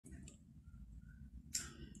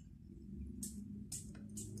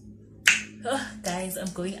Oh, guys,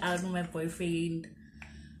 I'm going out with my boyfriend.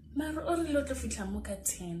 Mara o re lo tlo fitla mo ka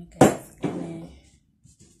 10, guys.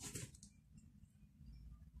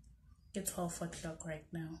 It's 12 o'clock right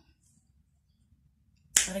now.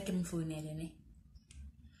 I like him phone ne.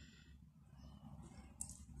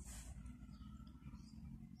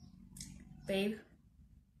 Babe.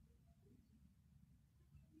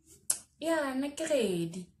 Yeah, I'm not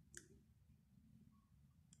ready.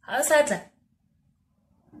 How's that?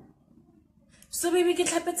 So baby, get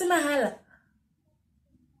tlhapetse mahala.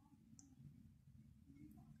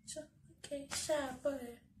 Sure. Okay, sharp.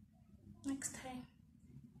 Next time.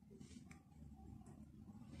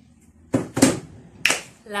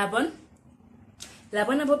 Labon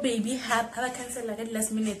abo baby have cancel like at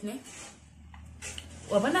last minute ne.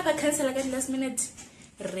 Wabona ba cancel like at last minute.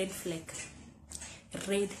 Red flag.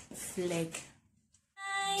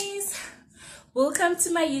 Guys, welcome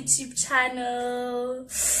to my YouTube channel.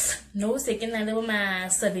 No second level my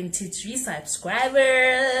 73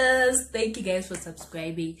 subscribers. Thank you guys for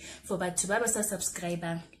subscribing. For about to baba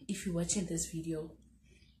subscriber if you're watching this video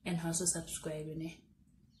and also subscribing.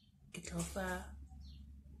 Get off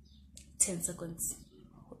 10 seconds.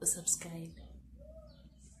 Subscribe.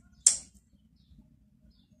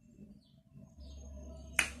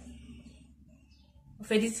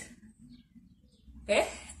 Fedit. Eh?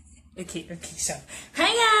 Okay, sure.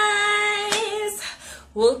 Hi guys!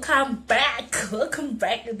 Welcome back.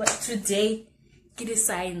 But today, get the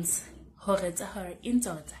signs.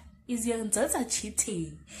 Is your daughter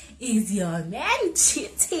cheating? Is your man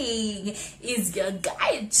cheating? Is your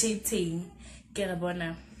guy cheating?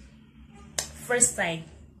 Gerabona. First sign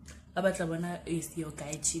about Labona is your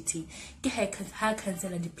guy cheating. How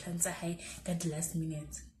cancel the plans are at the last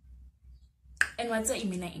minute. And what's that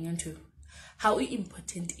mean into? How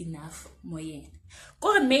important enough moyen?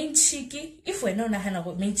 Go a main cheeky. If we're not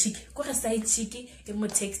a main cheeky, go a side cheeky. It will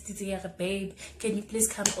text it, babe. Can you please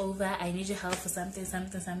come over? I need your help for something.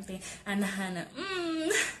 And Hannah,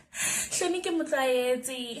 Shonike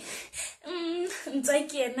Mutayeti.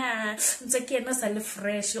 Ntakena sale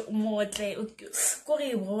fresh motle.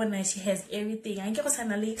 Kori wona, she has everything. I get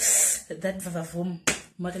that vavum.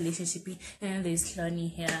 More relationship and there's Lonnie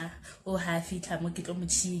here. Oh, happy time we will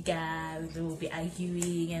be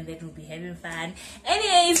arguing and then we'll be having fun.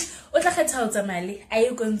 Anyways, what I tell Tamali, are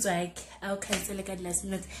you going to like I'll cancel like at last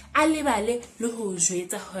minute? Alibale, Luhu,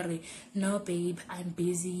 hurry. No, babe, I'm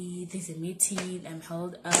busy. There's a meeting, I'm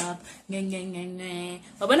held up.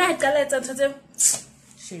 But when I tell it,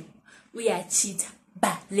 shame. We are cheat.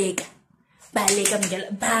 Balega,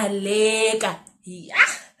 Miguel. Yeah.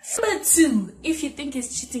 Number 2, if you think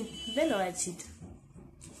it's cheating, vele wa cheat.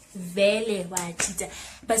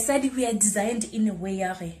 But sadly, we are designed in a way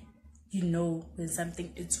you know when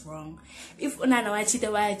something is wrong. If unana wa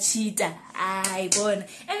cheater, I born.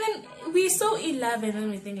 And then we're so in love and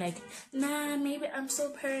then we think like, nah, maybe I'm so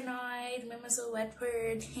paranoid, maybe I'm so wet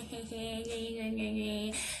bird.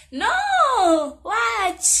 No,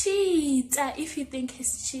 why cheat if you think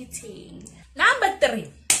he's cheating? Number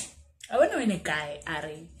 3. I wonder when a guy,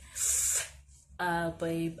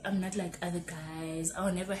 babe, I'm not like other guys.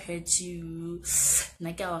 I'll never hurt you.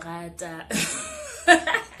 Naka orata.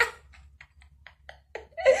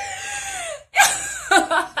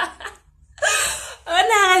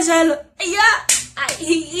 Yeah,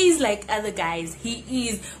 he is like other guys. He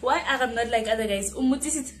is. Why I'm not like other guys? Are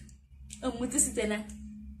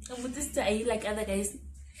you like other guys?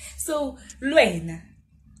 So, Luena.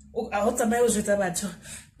 No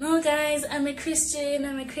guys, I'm a Christian.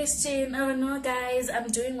 Oh no guys, I'm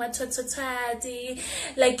doing what.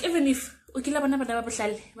 Like even if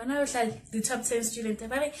the top 10 student,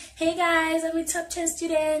 hey guys, I'm a top 10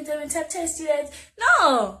 student.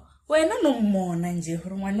 No, we're not no more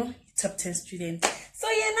top 10 student. So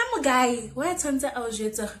yeah, I'm a guy. Why turns out I was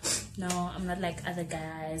no, I'm not like other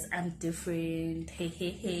guys. I'm different.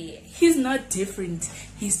 Hey. He's not different.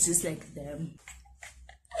 He's just like them.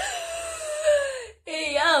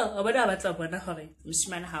 Hey yo,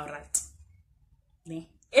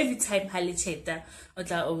 every time Hali cheta,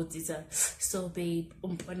 so babe,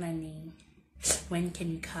 when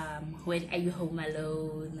can you come? When are you home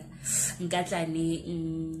alone?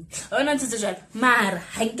 Oh no, Mar,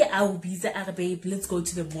 I'll be the babe. Let's go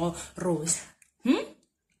to the mall, Rose.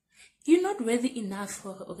 You're not worthy enough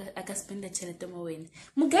for I can spend the chelete mo when.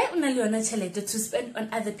 Mugai unaliona chelete to spend on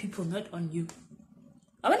other people, not on you.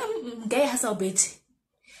 I want guy has our bet.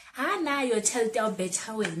 Na your child your bet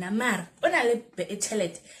how na mar. Only a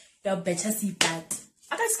child your bet has bad.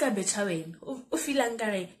 I can scrap bet how o feel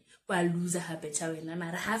angry while lose her bet how na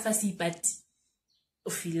mar half a see bad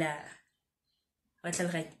o feel what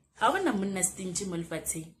right. ha gona monna stingy mo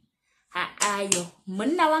lefatsheng ha ayo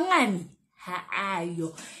monna wa ngami ha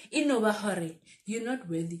ayo inoba hore you're not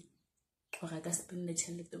worthy gore ka spend the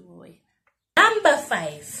chelete boy. Number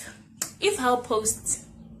 5, if I'll post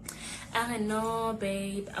I don't know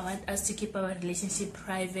babe, I want us to keep our relationship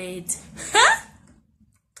private.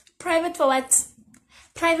 Private for what?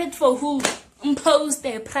 Private for who? Post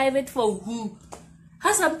there, private for who?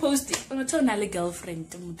 Has I posted on a tonal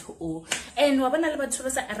girlfriend and wabana le batho ba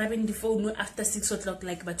sa arabeng the phone after 6 o'clock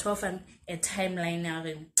like but 12 and a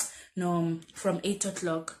timeline no from 8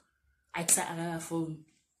 o'clock I sa araba phone.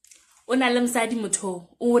 Ona le msadi motho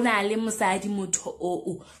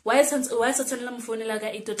why so tshwanela mo phone la ka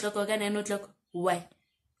 8 o'clock or ka 9 o'clock? Why?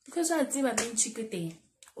 Because wa tseba main chick teng,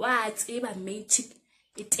 wa tseba main chick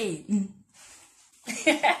teng.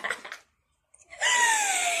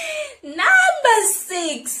 Number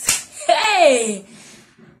 6, hey,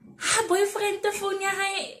 ha boyfriend the phone ya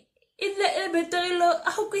hae ile battery low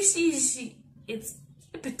a go kwishishi, it's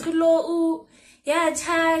battery low ya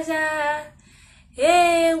charger.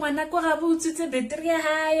 Hey, ngwana go ga butsitse battery ya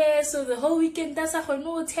hae, so the whole weekend that's a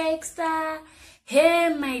no text her. Hey,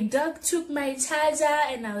 my dog took my charger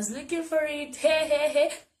and I was looking for it.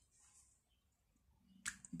 Hey.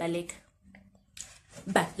 Balega,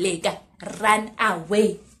 run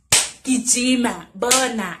away. Kijima,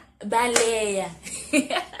 bona, baleya.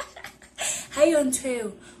 Hi on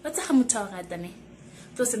trail. What's a hamutora dane?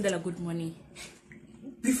 To send a good morning.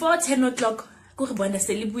 Before 10 o'clock, Kurbana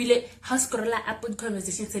Celebuile, house corolla up with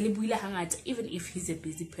conversation, Celebuile hangat, even if he's a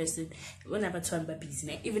busy person. Whenever to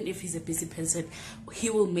busy, even if he's a busy person, he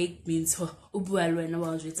will make means for Ubualwe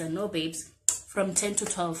and no babes. From 10 to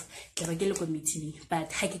 12, ke meeting,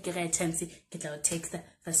 but ha ke get a chance, get our text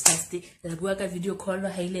fast. La bua ka video call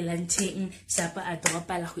ha ile lunching, shapa a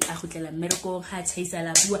dropa la go agutlela mmereko ha chaisa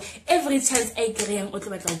la bua. Every chance I get yang o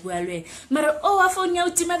tlo batla bua lwe. Mara a phone ya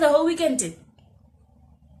utima the whole weekend.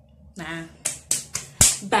 Nah.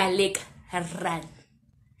 Balik run.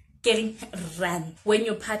 Getting run. When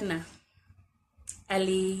your partner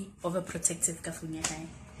ali overprotective ka phone ya hae.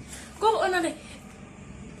 Go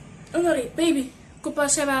Honore, baby, kupa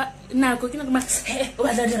sheba na go kina kuma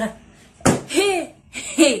wa dira.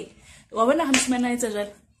 Hey. Wa bona ha mshimana itsa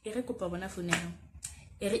jalo. E re kupa bona phone ya hao.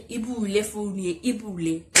 E re ibule phone ye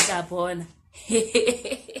ibule ka bona.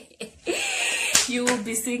 You will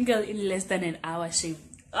be single in less than an hour, shame.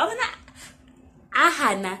 Wa bona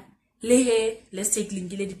ahana let's take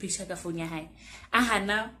linkile di picture ka phone ya hae.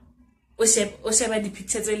 Ahana o sheba di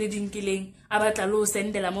pictures tse le dinkileng a batla lo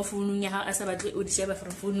sendela mo founung ya ha a sa batle o di sheba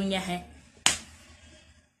from founung ya hae.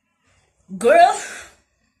 Girl,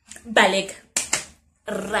 balik,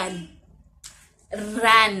 run.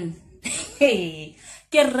 Hey,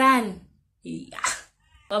 get run. Yeah.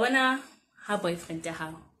 Wabana ha boyfriend ya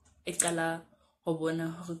hao e qala go bona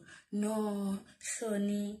hore no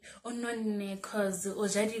Shoni o nonne cause o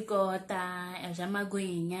ja dikota a ja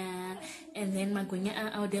magwenya and then magwenya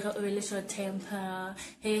a dira o le short temper.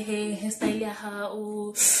 Hey style ya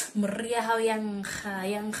hao mria hao yang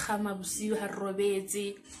kha mabusiu ha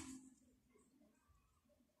robetse.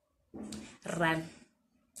 Run.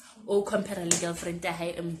 O compare le girlfriend ya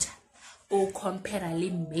hae emcha, o compare le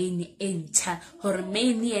main encha hore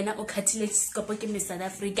main yena o khathile scope ke Miss South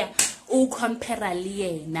Africa, o compare le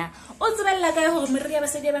yena o tsebella kae hore mri ya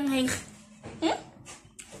basedi ba nghaeng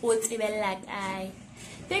o tsebella kae?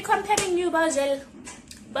 They comparing you bajela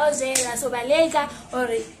so balega or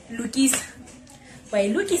lukisa why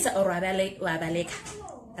lukisa or wa balega.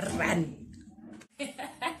 Run.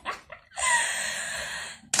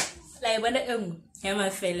 Like when hema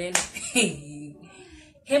felele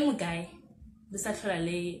him guy this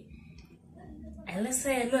actually let's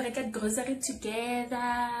say look at grocery together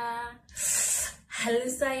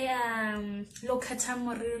let's say look at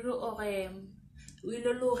Tamoriru or we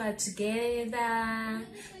look together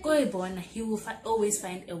go born he will always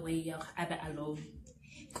find a way you're alone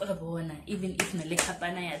go born even if na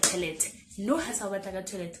lekapana ya toilet no has our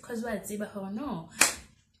toilet because what ziba no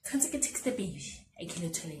can't text the baby I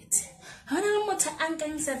can't toilet. How long more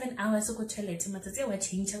to 7 hours to go toilet? Matate wa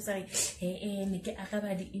change. Sorry. Nike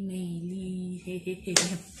akaba di email.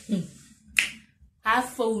 Have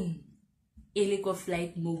phone. Illegal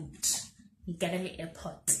flight mode. Nkarele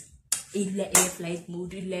airport. Illegal air flight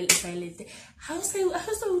mode. Illegal silent. How's so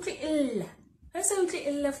illa? How's so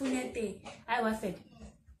illa funyate? I was fed.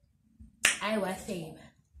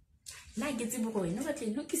 Na get it boy. No, but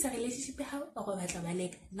look is a relationship. How or what a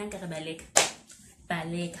baleg? Nankara baleg.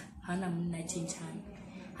 Balega, hana munna chinchan.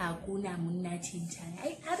 Hakuna munna chinchan.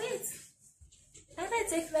 I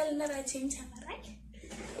bet if well never chinchan, right?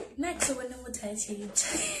 Next, I want to change.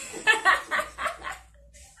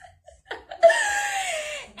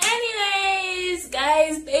 Anyways,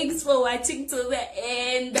 guys, thanks for watching to the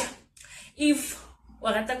end. If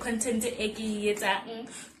warata content you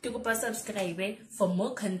subscribe for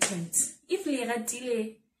more content. If you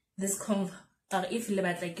ratile this convo, or if you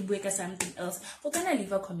like to work something else, you can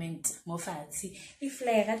leave a comment more fancy. If you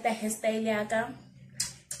rata hairstyle yaka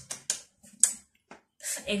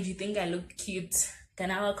and you think I look cute, can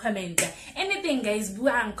I comment anything, guys?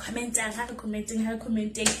 Buang commenting,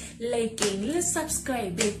 liking, let's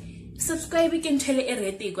subscribe. Subscribe, you can tell it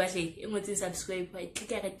already. You want to subscribe by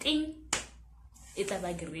click a thing. It's a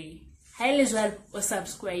bagray. Hi, as well, or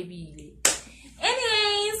subscribe.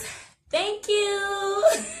 Anyways, thank you.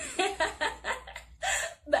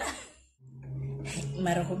 Bye.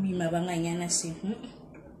 Marahobi mabanganya si.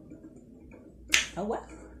 Awa?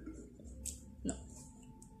 No.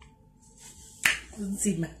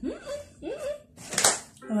 Zima.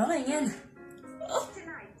 Mabanganya.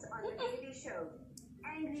 Tonight on the TV show,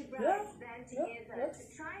 angry brides band together to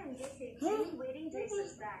try and get their clean wedding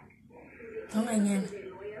dresses back. Mabanganya.